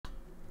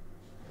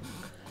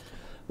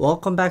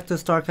Welcome back to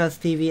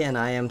StarCastTV and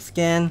I am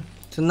Scan.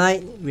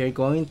 Tonight we are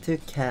going to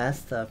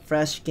cast a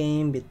fresh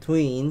game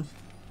between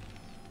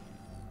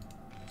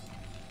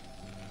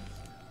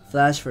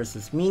FlaSh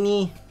versus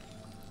Mini,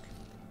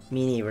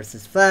 Mini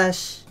versus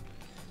FlaSh,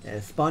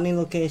 and spawning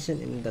location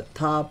in the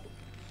top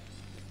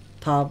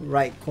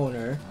right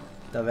corner,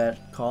 the red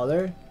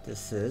color.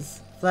 This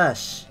is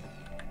FlaSh.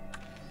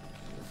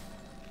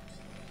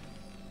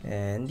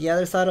 And the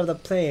other side of the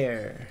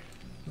player,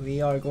 we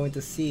are going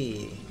to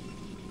see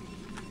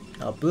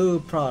a blue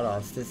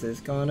Protoss. This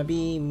is gonna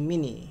be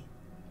Mini.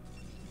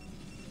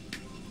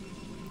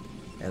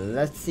 And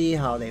let's see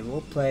how they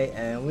will play.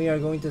 And we are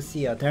going to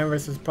see a Terran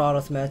versus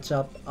Protoss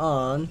matchup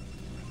on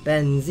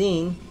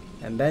Benzene.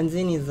 And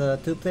Benzene is a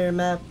 2-player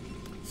map,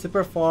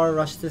 super far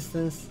rush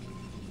distance,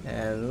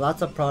 and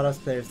lots of Protoss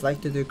players like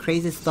to do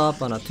crazy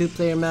stuff on a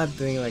 2-player map,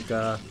 doing like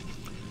a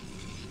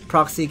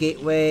proxy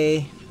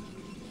gateway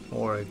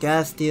or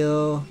gas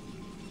deal,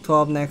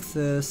 12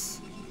 Nexus,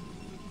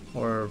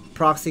 or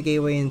proxy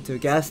gateway into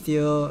gas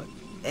deal,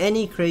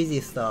 any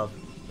crazy stuff.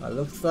 But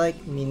looks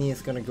like Mini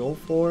is gonna go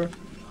for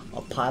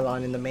a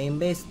pylon in the main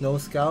base, no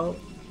scout.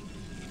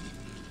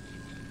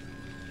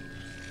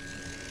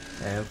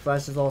 And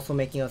FlaSh is also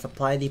making a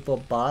supply depot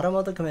bottom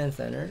of the command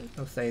center.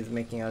 Looks like he's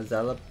making a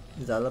Zealot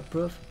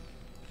proof.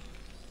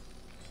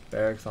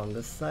 Barracks on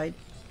this side.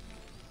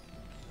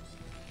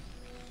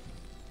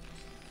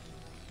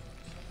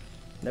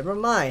 Never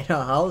mind,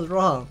 I was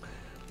wrong.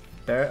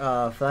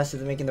 FlaSh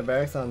is making the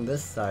barracks on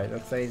this side.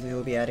 Looks like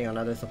he'll be adding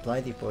another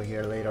supply depot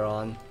here later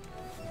on.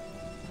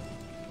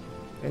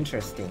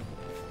 Interesting.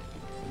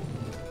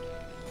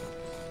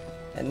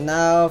 And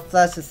now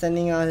FlaSh is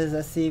sending out his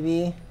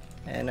SCV,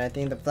 and I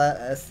think the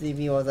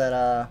SCV was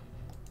at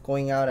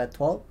going out at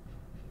 12.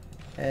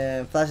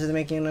 And FlaSh is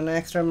making an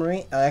extra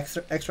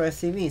extra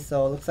SCV,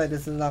 so it looks like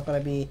this is not gonna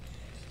be.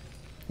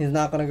 He's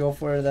not gonna go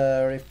for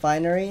the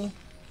refinery.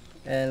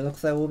 And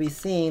looks like we'll be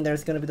seeing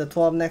there's going to be the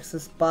 12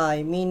 Nexus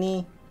by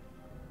Mini.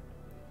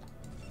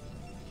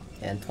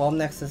 And 12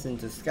 Nexus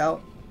into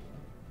Scout.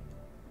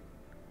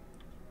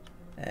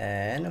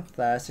 And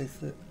FlaSh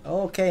is...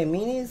 Okay,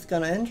 Mini is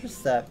going to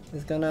intercept.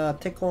 He's going to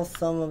tickle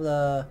some of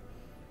the...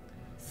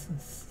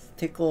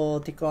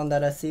 Tickle on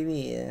that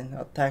SCV. And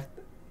attack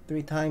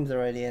 3 times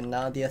already. And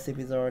now the SCV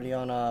is already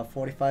on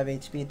 45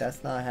 HP.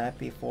 That's not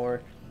happy for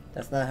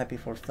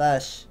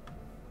FlaSh.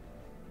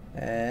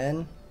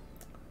 And...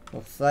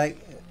 looks like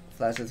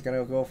FlaSh is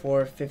gonna go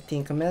for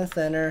 15 command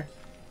center,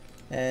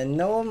 and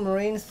no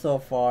Marines so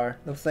far.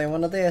 Looks like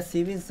one of the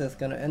SCVs is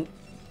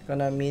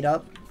gonna meet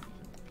up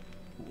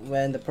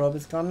when the probe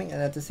is coming,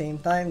 and at the same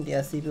time the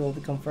SCV will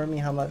be confirming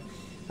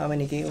how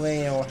many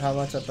gateway or how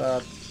much of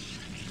the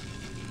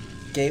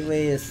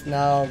gateway is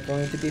now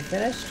going to be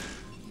finished.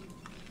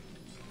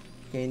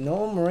 Okay,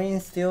 no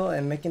Marines still,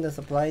 and making the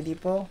supply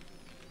depot.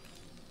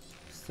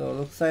 So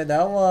looks like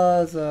that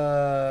was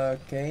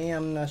okay.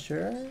 I'm not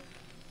sure.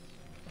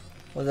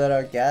 Was that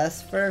a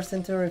gas first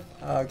into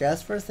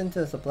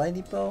a supply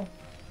depot?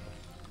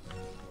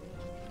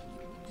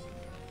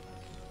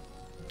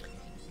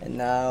 And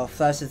now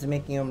FlaSh is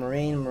making a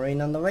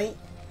marine on the way.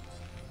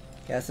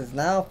 Gas is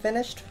now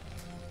finished.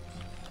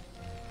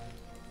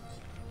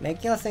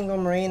 Making a single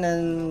marine,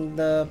 and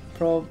the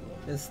probe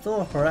is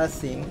still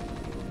harassing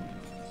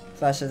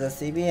FlaSh's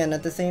SCV, and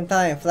at the same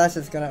time FlaSh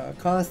is gonna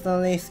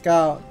constantly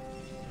scout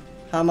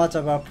how much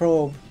of a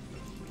probe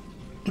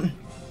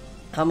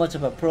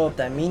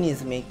that Mini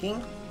is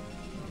making.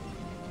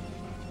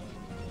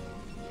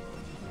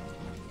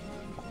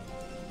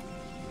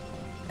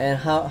 And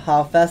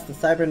how fast the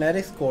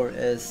cybernetic score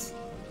is.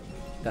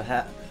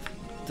 The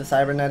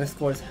cybernetic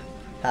score is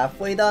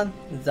halfway done.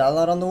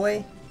 Zealot on the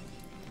way.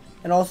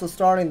 And also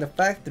starting the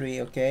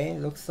factory. Okay,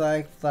 looks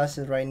like FlaSh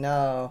is right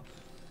now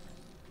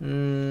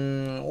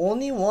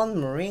only 1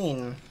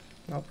 marine.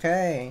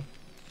 Okay.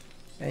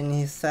 And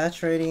he's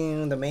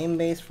saturating the main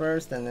base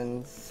first, and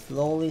then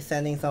slowly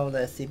sending some of the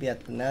SCV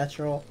at the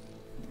natural.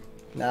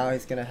 Now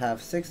he's gonna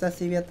have 6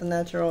 SCV at the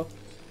natural,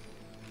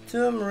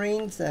 2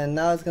 Marines, and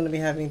now he's gonna be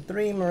having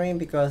 3 Marine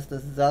because the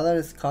Zealot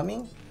is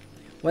coming.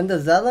 When the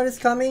Zealot is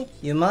coming,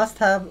 you must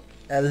have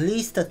at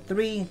least a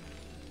 3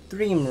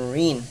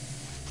 Marine.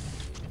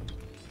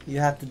 You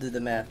have to do the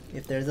math.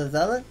 If there's a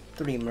Zealot,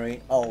 3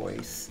 Marine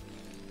always.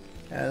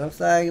 And it looks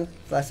like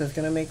FlaSh is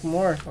gonna make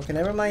more. Okay,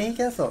 never mind, he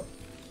canceled.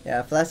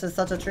 Yeah, FlaSh is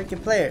such a tricky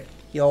player.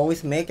 He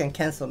always make and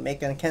cancel,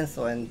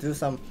 and do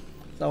some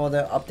of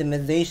the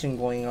optimization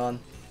going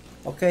on.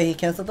 Okay, he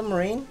canceled the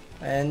Marine,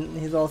 and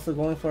he's also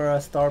going for a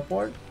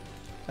starport.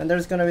 And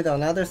there's gonna be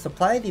another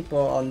supply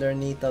depot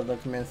underneath of the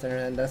command center,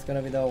 and that's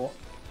gonna be the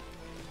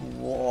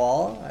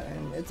wall.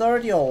 And it's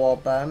already a wall,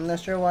 but I'm not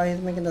sure why he's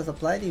making the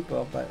supply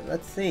depot. But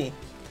let's see.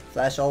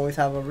 FlaSh always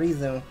have a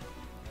reason.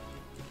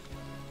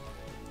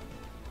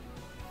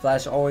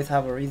 FlaSh always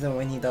have a reason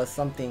when he does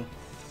something.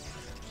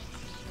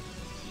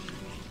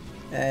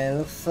 And it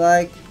looks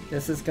like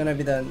this is gonna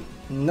be the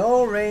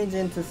no range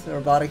into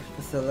robotic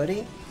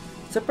facility.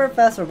 Super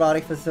fast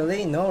robotic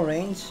facility, no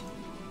range.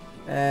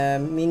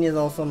 Mini is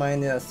also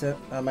mining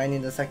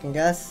the second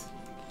gas.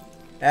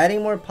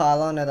 adding more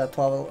pylon at the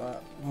 12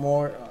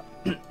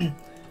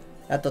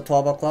 at the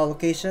 12 o'clock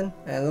location,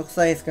 and it looks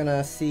like it's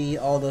gonna see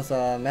all those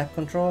map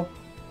control,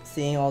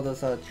 seeing all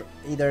those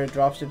either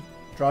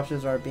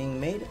dropships are being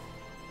made.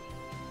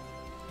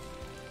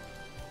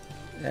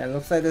 And it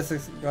looks like this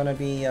is gonna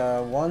be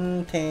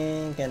one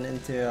tank and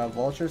into a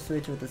vulture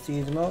switch with the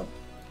siege mode.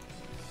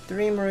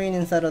 3 marine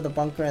inside of the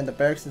bunker, and the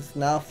barracks is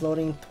now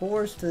floating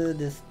towards to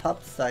this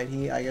top side.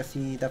 I guess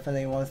he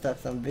definitely wants to have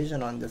some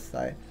vision on this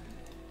side.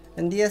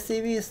 And the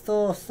SCV is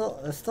still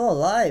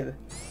alive.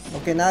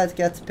 Okay, now it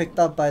gets picked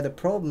up by the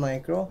probe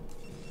micro.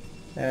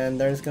 And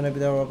there's gonna be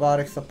the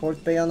robotic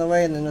support bay on the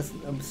way, and then a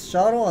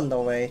shuttle on the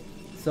way.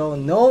 So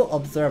no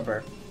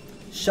observer.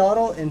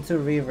 Shuttle into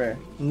Reaver.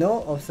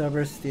 No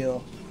observer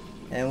still.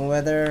 And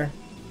whether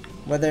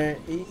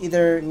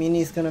either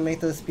Mini is gonna make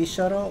the speed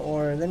shuttle,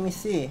 or let me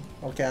see.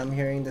 Okay, I'm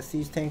hearing the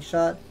siege tank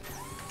shot.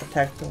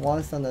 Attacked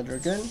once on the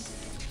Dragoon.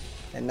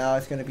 And now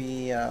it's gonna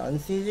be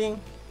unsieging.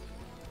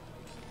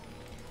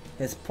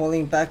 He's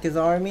pulling back his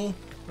army.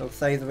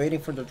 Looks like he's waiting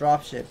for the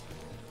dropship.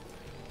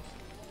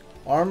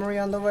 Armory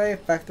on the way,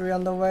 factory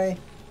on the way,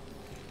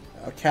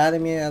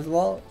 academy as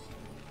well.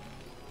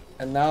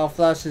 And now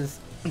FlaSh is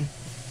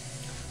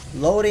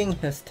loading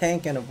his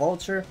tank and a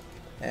vulture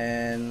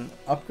and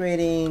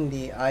upgrading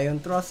the ion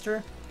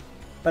thruster.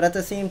 But at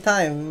the same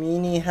time,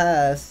 Mini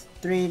has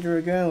 3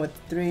 Dragoon with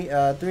 3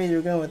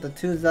 Dragoon with the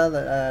 2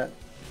 Zealot.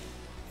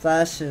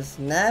 FlaSh is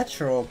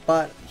natural,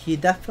 but he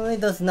definitely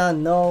does not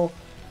know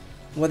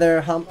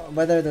whether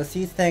the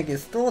siege tank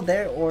is still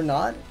there or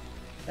not.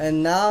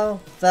 And now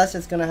FlaSh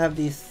is gonna have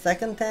the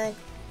second tank.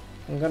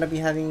 I'm gonna be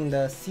having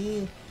the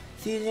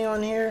sieging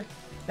on here.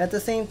 At the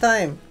same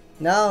time,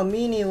 now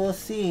Mini will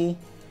see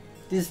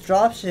this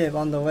dropship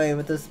on the way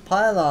with this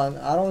pylon.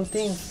 I don't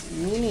think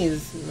Mini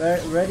is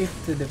ready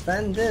to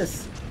defend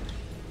this.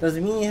 Does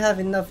Mini have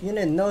enough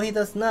unit? No, he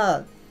does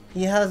not.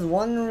 He has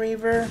 1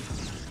 Reaver.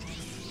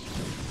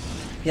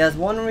 He has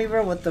 1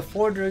 Reaver with the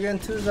 4 Dragon,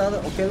 2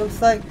 Zealot. Okay,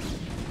 looks like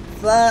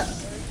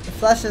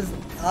FlaSh is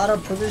out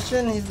of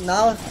position. He's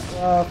now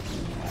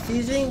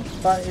sieging,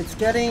 but it's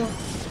getting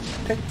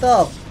picked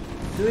up.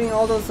 Doing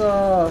all those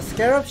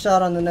scarab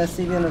shot on the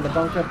SCV and the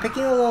bunker,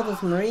 picking up all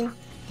those marine.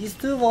 These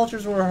 2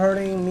 vultures were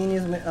hurting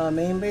Mini's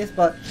main base,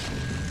 but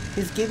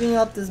he's giving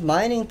up this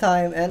mining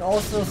time and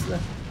also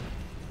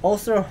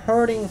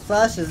hurting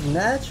FlaSh's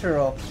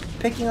natural,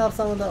 picking up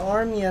some of the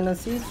army and the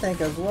siege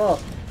tank as well.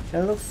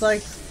 And it looks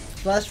like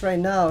FlaSh right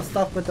now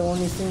stuck with the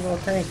only single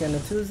tank, and the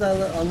 2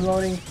 Zealot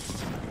unloading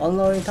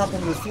top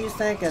of the siege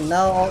tank, and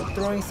now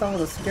throwing some of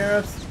the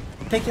scarabs,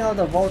 picking up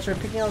the vulture,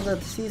 picking up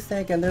the siege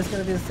tank, and there's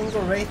gonna be a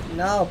single wraith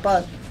now.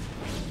 But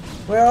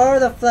where are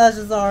the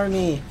FlaSh's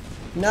army?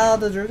 Now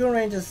the Dragoon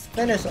range is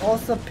finished.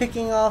 Also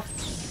picking up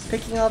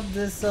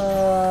this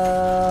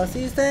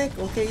siege tank.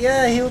 Okay,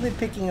 yeah, he'll be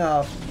picking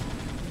up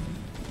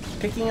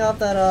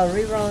that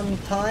rerun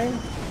time.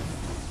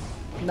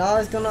 Now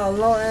he's gonna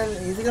unload, and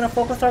is he gonna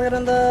focus target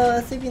on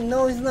the SCV?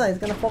 No, he's not. He's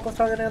gonna focus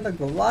target on the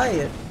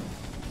Goliath.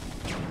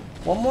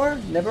 One more?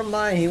 Never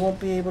mind, he won't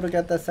be able to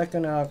get that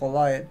second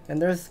Goliath.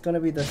 And there's gonna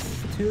be the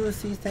 2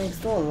 siege tanks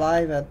still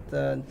alive at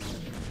the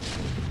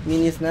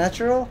Mini's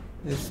natural.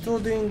 It's still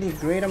doing the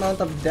great amount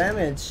of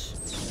damage.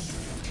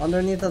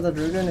 Underneath of the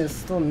Dragoon is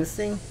still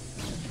missing.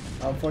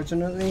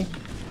 Unfortunately,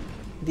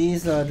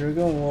 these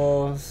Dragoon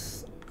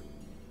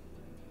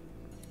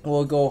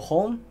will go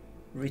home,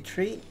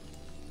 retreat.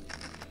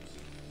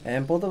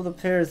 And both of the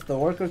players, the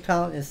worker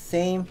count is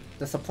same,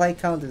 the supply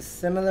count is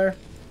similar.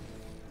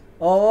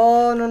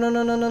 Oh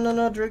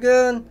no,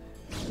 Dragoon!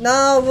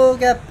 Now we'll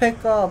get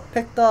picked off.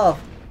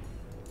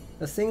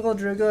 The single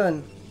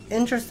Dragoon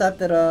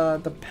intercepted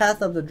the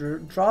path of the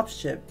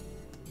dropship.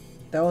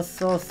 That was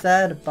so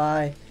sad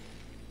by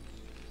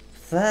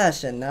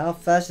FlaSh, and now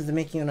FlaSh is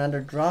making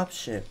another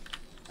dropship.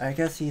 I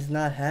guess he's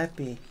not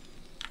happy.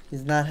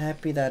 He's not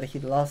happy that he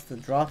lost the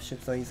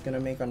dropship, so he's gonna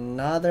make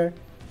another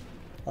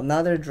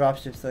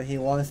dropship. So he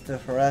wants to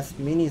harass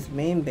Mini's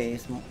main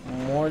base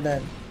more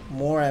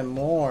and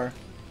more.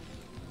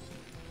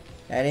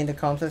 Adding the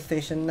combat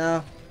station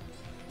now.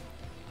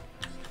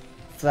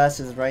 FlaSh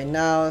is right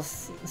now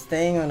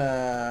staying on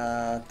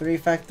a 3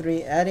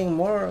 factory, adding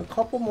a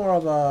couple more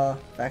of a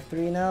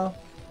factory now.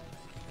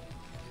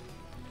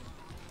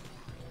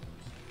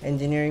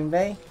 Engineering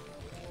bay.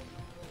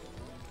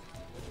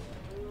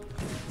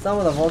 Some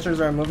of the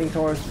vultures are moving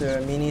towards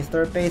the Mini's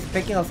 3rd base,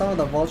 picking up some of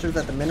the vultures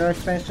at the mineral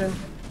expansion.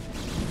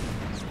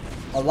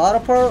 A lot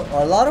of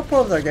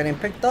probes are getting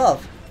picked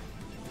off.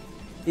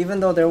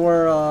 Even though there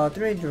were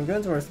 3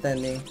 Dragoons were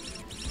standing.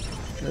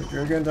 The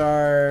Dragoons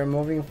are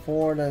moving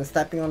forward and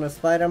stepping on the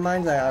spider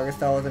mines. I guess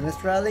that was a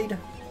misrallied.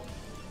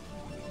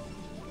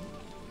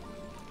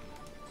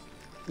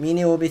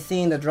 Mini will be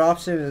seeing the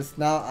dropship is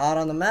now out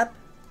on the map.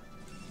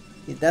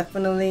 He's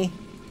definitely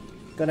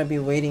gonna be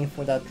waiting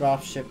for that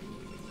dropship.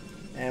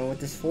 And with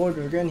this 4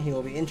 Dragoon, he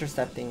will be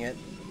intercepting it.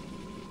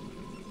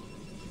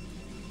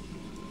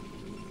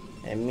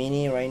 And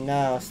Mini right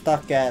now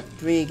stuck at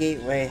 3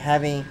 gateway,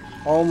 having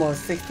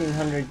almost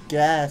 1600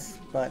 gas,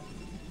 but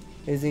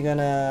Is he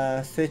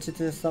gonna switch it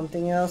to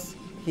something else?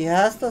 He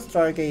has the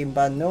Stargate,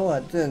 but no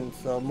Arjun,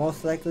 so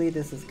most likely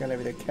this is gonna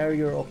be the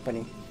carrier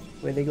opening.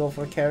 Will they go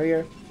for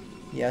carrier?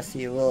 Yes,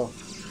 he will.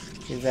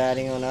 He's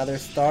adding another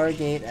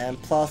Stargate and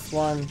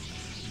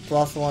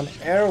 +1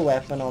 air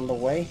weapon on the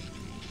way.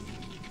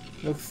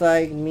 Looks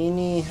like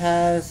Mini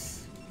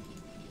has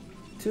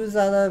 2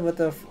 Zala with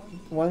the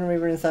 1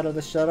 river inside of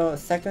the shuttle. A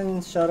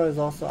second shuttle is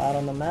also out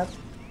on the map.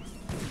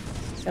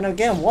 And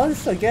again,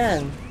 once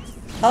again,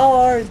 how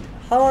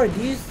are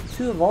these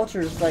 2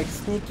 vultures like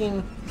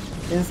sneaking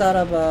inside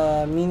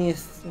of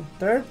Mini's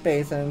third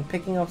base and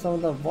picking up some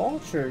of the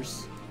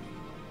vultures?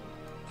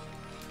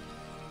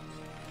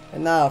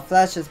 And now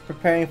FlaSh is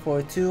preparing for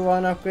a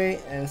 2-1 upgrade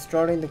and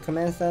starting the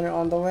command center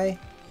on the way.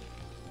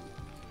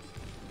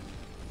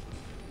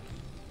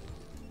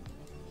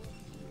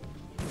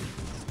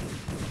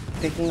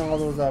 Picking all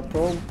those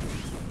probe.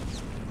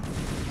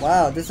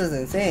 Wow, this is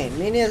insane.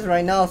 Mini is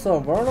right now so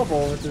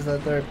vulnerable with his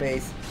third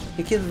base.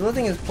 He keeps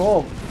losing his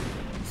probe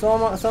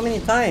so many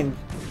times.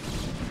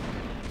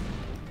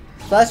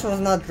 FlaSh was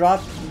not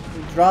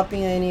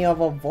dropping any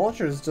of our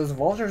vultures. Just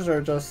vultures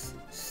are just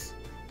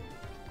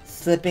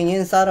slipping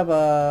inside of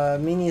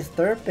Mini's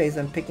third base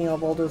and picking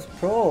up all those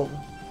probe.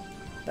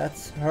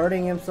 That's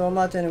hurting him so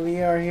much, and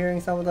we are hearing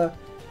some of the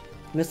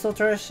missile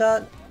turret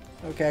shot.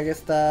 Okay, I guess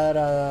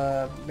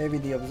that maybe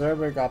the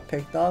observer got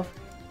picked off.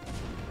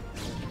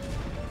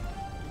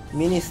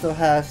 Mini still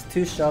has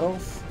 2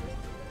 shuttles,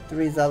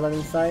 3 Zala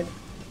inside,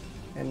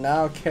 and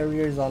now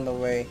carriers on the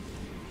way.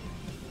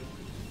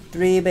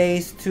 3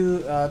 base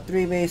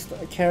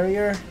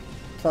carrier,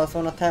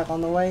 +1 attack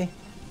on the way.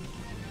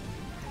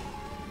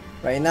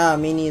 Right now,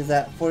 Mini is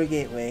at 4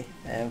 gateway,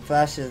 and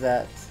FlaSh is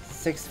at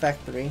 6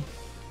 factory.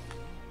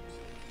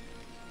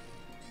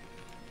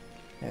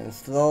 And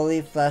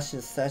slowly, FlaSh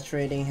is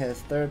saturating his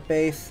third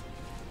base.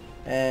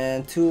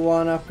 And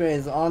 2-1 upgrade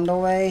is on the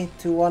way.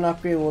 2-1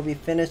 upgrade will be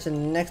finished in the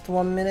next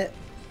 1 minute.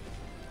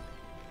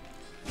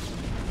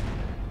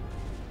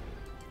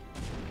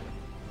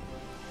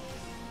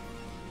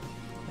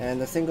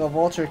 And the single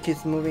vulture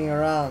keeps moving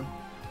around,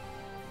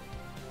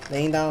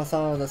 laying down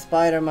some of the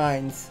spider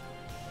mines.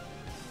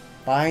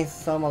 Buying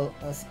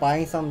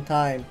some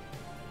time.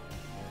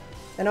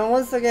 And then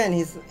once again,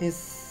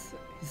 he's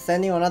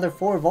sending another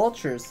 4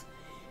 vultures.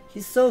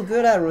 He's so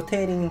good at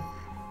rotating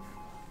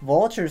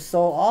vultures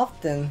so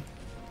often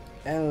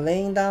and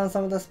laying down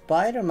some of the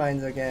spider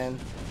mines again.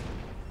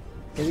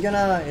 Is he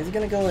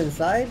gonna go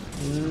inside?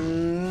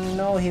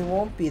 No, he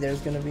won't be. There's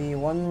gonna be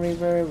 1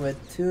 river with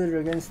 2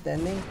 dragons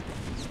standing.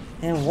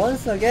 And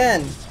once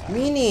again,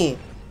 Mini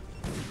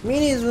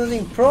is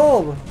losing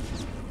probe.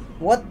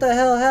 What the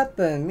hell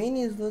happened?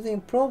 Mini is losing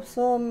probe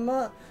so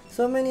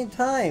many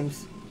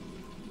times.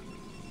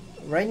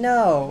 Right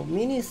now,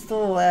 Mini is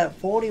still at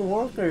 40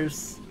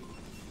 workers.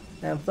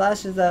 And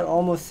FlaSh is at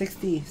almost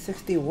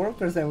 60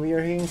 workers, and we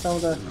are hearing some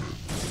of the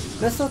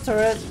missile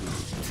turret,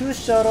 2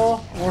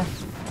 shuttle, or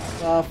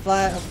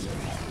flight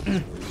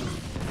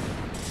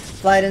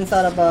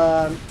inside of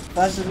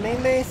FlaSh's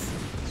main base.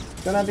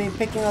 Gonna be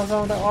picking up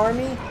some of the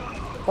army,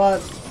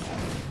 but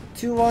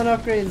 2-1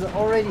 upgrade is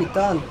already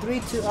done.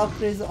 3-2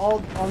 upgrades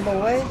all on the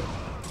way.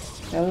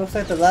 And it looks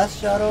like the last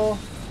shuttle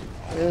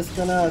is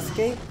gonna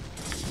escape.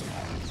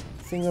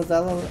 Single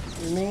Zala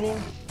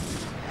remaining.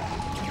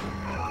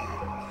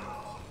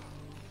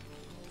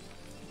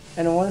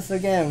 And once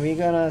again, we're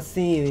gonna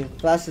see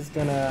FlaSh is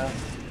gonna...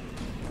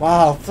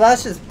 Wow,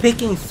 FlaSh is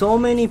picking so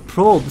many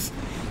probes.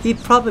 He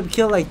probably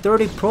killed like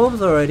 30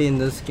 probes already in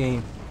this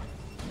game.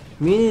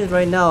 Mini is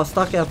right now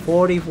stuck at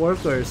 40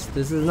 workers.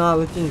 This is not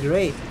looking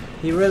great.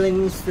 He really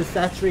needs to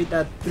saturate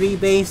that 3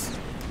 base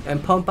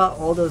and pump out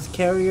all those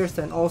carriers,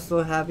 and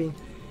also having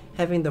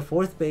the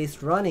 4th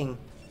base running.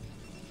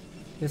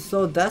 He's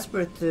so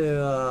desperate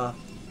to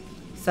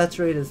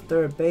saturate his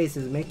 3rd base.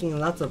 He's making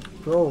lots of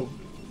probe.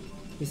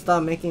 He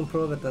stopped making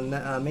probe at the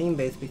main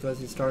base because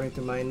he's starting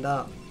to mine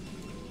out.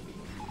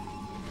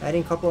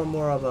 Adding a couple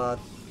more of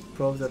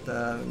probes at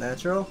the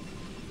natural.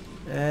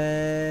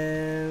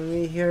 And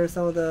we hear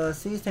some of the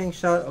siege tank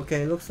shot.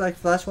 Okay, looks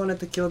like FlaSh wanted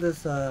to kill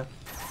this the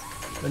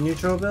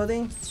neutral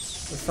building,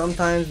 but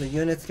sometimes the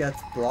units get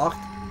blocked.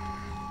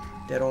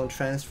 They don't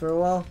transfer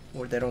well,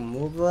 or they don't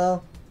move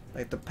well.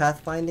 Like the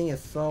pathfinding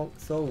is so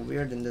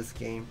weird in this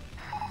game.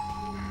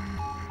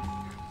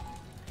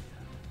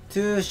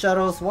 2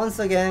 shuttles once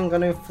again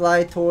gonna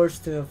fly towards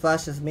to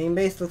FlaSh's main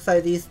base. Looks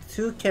like these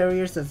 2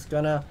 carriers is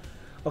gonna...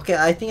 Okay,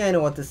 I think I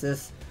know what this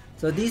is.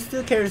 So these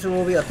 2 carriers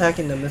will be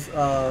attacking the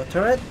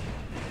turret.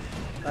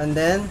 And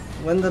then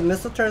when the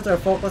missile turrets are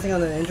focusing on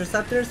the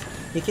interceptors,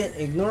 he can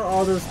ignore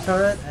all those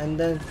turrets and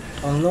then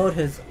unload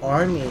his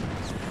army.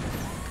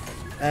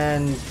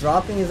 And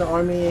dropping his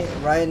army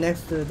right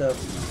next to the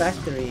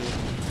factory.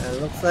 And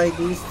it looks like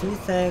these 2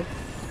 tanks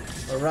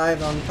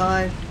arrived on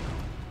time.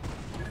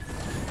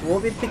 We'll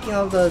be picking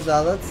up the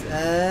zealots,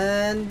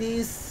 and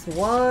this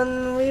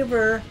 1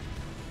 river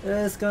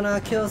is gonna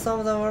kill some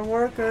of our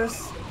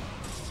workers.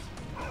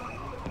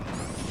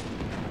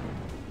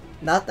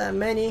 Not that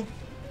many.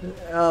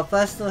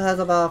 FlaSh still has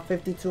about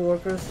 52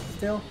 workers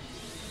still.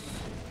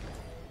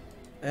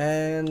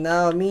 And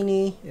now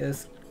Mini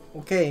is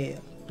okay.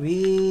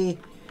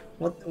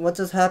 What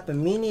just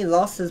happened? Mini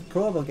lost his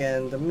probe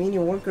again. The Mini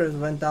workers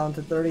went down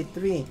to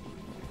 33.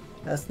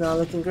 That's not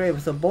looking great.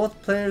 So both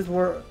players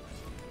were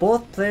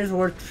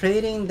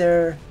trading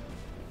their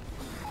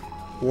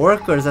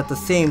workers at the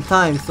same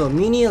time. So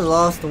Mini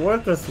lost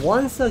workers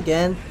once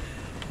again.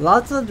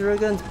 Lots of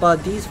dragons,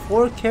 but these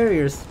 4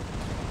 carriers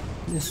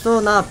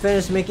still not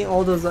finished making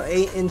all those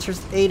 8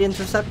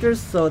 interceptors.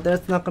 So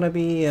that's not gonna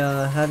be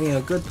having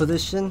a good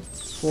position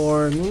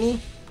for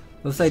Mini.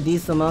 Looks like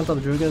these amount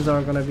of dragons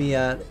are gonna be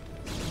at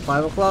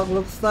 5 o'clock.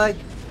 Looks like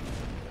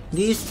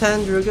these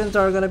 10 dragons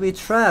are gonna be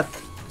trapped.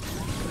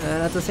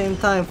 And at the same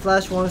time,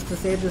 FlaSh wants to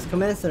save this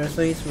command center,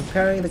 so he's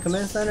repairing the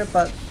command center.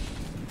 But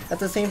at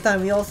the same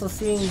time, we also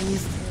seeing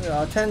these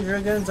 10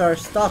 dragons are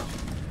stuck.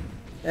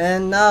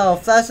 And now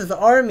FlaSh's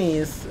army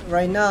is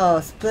right now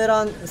split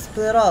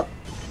up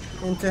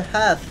into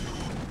half.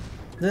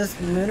 This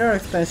mineral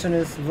expansion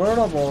is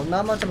vulnerable.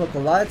 Not much of a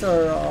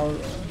collider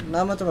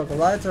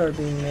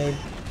being made.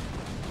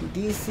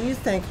 These siege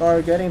tanks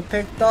are getting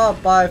picked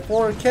up by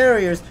 4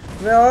 carriers.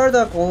 Where are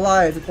the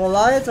Goliaths?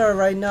 Goliaths are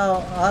right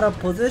now out of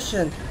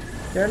position.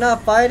 They're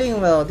not fighting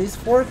well. These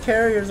 4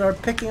 carriers are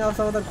picking up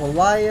some of the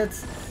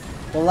Goliaths.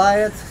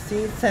 Goliaths,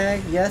 siege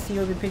tank. Yes, he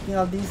will be picking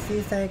up these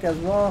siege tank as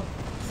well.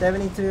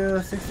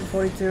 72, 60,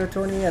 42,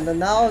 20, and then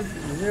now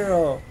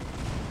 0.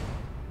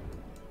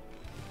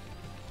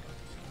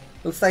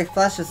 Looks like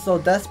FlaSh is so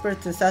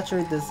desperate to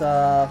saturate this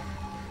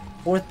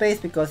 4th base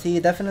because he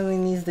definitely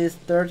needs this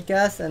 3rd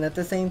gas. And at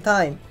the same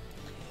time,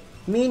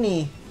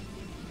 Mini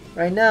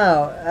right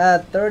now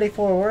at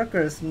 34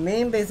 workers.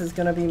 Main base is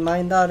gonna be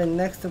mined out in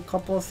next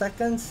couple of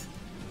seconds,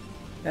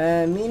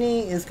 and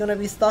Mini is gonna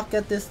be stuck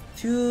at this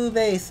 2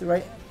 base.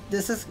 Right,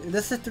 this is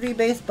 3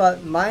 base,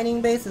 but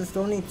mining base is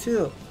only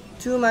 2.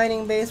 2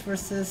 mining base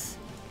versus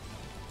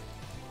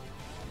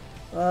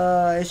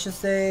I should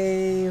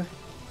say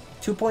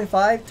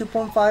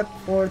 2.5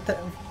 for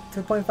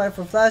 2.5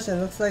 for FlaSh,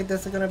 and looks like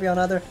this is gonna be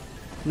another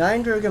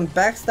 9 dragon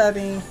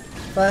backstabbing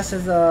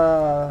FlaSh's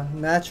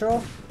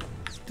natural.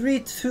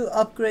 3-2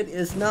 upgrade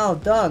is now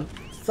done.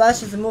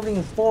 FlaSh is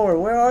moving forward.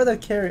 Where are the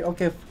carriers?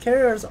 Okay,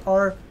 carriers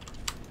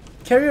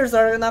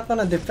are not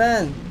gonna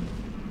defend.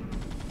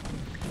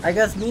 I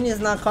guess Mini is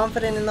not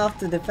confident enough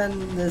to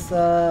defend this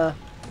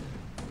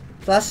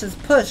FlaSh's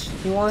push.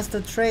 He wants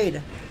to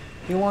trade.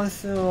 He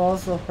wants to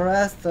also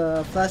harass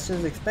the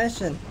FlaSh's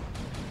expansion.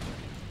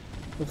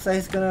 Looks like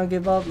he's gonna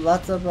give up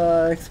lots of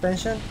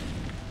expansion.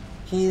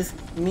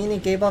 Mini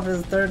gave up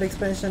his 3rd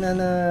expansion,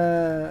 and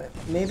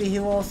maybe he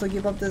will also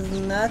give up this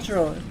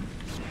natural.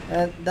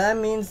 And that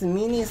means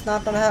Mini is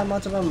not gonna have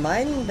much of a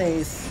mining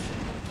base.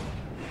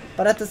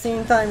 But at the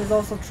same time, he's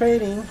also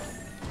trading.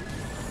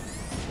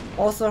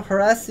 Also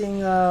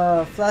harassing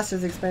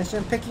FlaSh's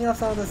expansion, picking up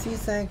some of the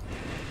siege tank.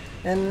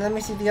 And let me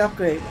see the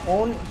upgrade.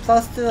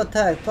 +2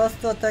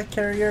 attack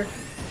carrier,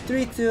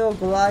 3-2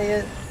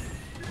 Goliath.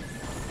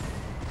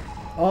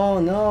 Oh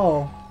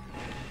no!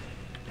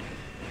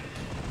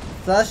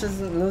 FlaSh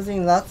is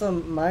losing lots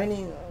of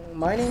mining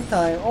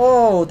time.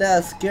 Oh,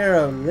 that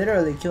Scarab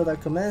literally killed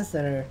that command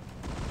center.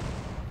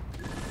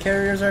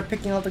 Carriers are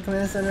picking up the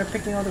command center,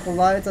 picking up the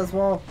Goliaths as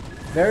well.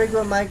 Very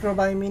good micro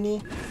by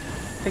Mini.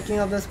 Picking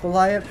up this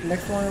Goliath.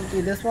 Next one will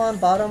be this one,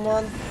 bottom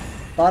one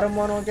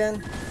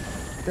again.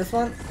 This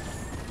one.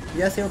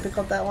 Yes, he'll pick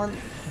up that one.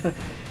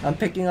 I'm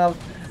picking up.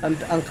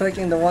 I'm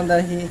clicking the one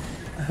that he.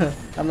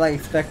 I'm like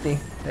expecting.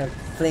 They're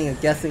playing a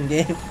guessing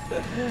game.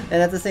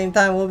 And at the same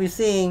time, we'll be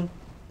seeing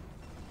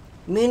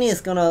Mini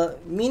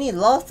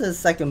lost his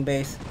 2nd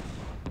base.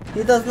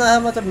 He does not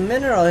have much of a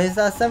mineral. He's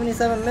at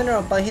 77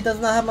 mineral, but he does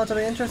not have much of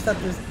an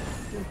interceptors.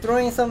 He's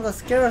throwing some of the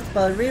scarabs,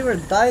 but Reaver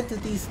died to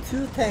these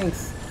 2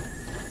 tanks.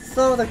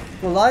 Some of the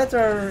Goliaths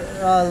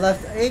are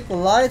left 8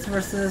 Goliaths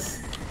versus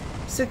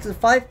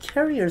 5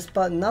 carriers,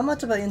 but not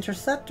much of the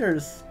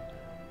interceptors.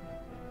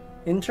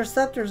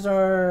 Interceptors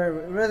are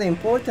really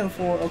important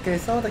for. Okay,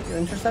 some of the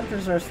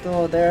interceptors are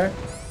still there,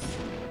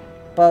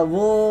 but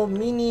will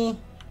Mini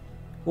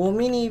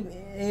be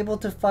able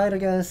to fight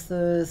against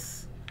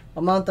this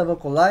amount of a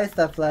Goliath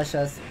that FlaSh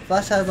has?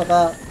 FlaSh has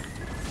about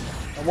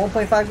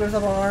 1.5 groups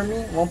of an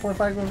army,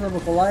 1.5 groups of a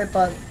Goliath,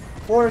 but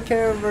 4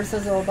 carrier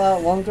versus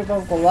about 1 group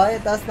of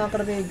Goliath. That's not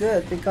gonna be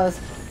good because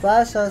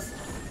FlaSh has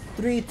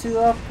 3-2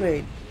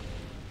 upgrade,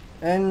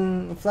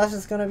 and FlaSh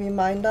is gonna be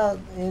mined out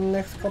in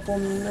next couple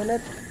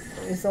minutes.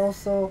 It's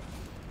also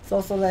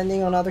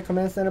landing on other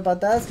command center, but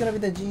that's gonna be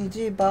the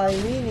GG by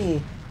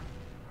Mini.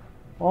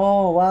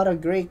 Oh, what a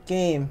great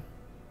game!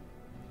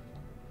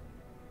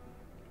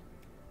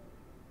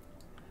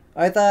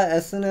 I thought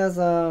as soon as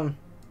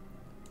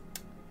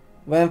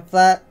when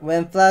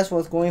FlaSh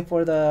was going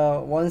for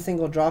the 1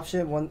 single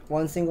dropship,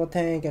 one single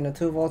tank and a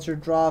 2 vulture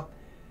drop,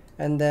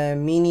 and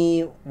then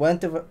Mini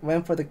went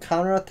for the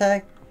counter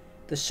attack,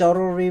 the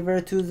shuttle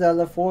reaver, 2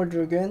 zealot, 4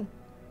 dragon.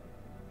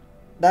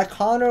 That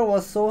counter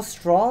was so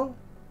strong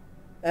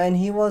and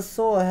he was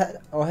so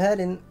ahead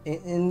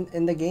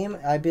in the game,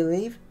 I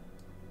believe,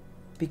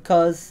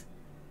 because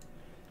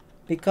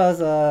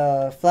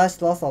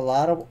FlaSh lost a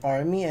lot of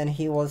army and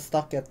he was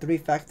stuck at 3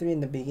 factory in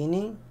the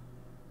beginning,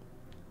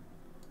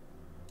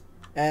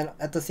 and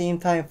at the same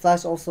time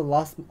FlaSh also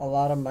lost a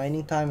lot of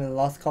mining time and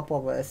lost a couple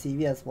of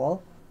SCV as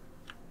well.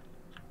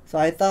 So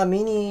I thought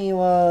Mini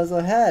was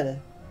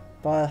ahead,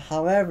 but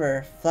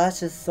however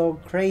FlaSh is so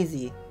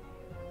crazy.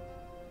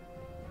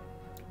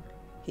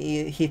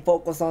 He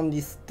focused on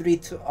these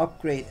 3-2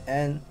 upgrade,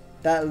 and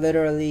that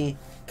literally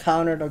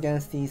countered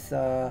against these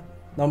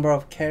number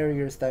of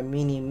carriers that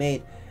Mini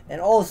made.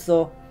 And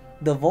also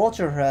the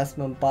vulture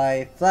harassment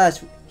by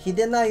FlaSh, he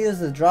did not use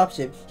the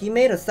dropship. He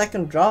made a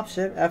second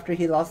dropship after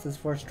he lost his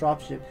first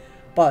dropship,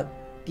 but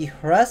the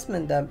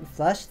harassment that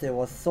FlaSh did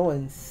was so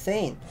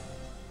insane.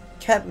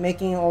 Kept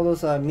making all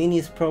those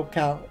Mini's proc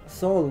count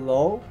so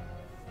low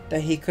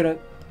that he couldn't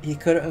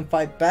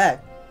fight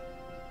back.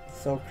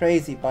 So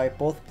crazy by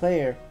both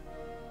players.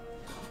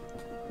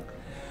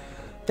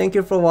 Thank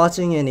you for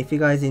watching, and if you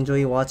guys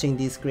enjoy watching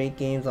these great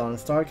games on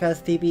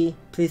StarCastTV,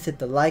 please hit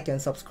the like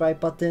and subscribe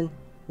button.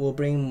 We'll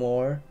bring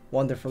more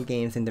wonderful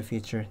games in the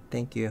future.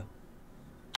 Thank you.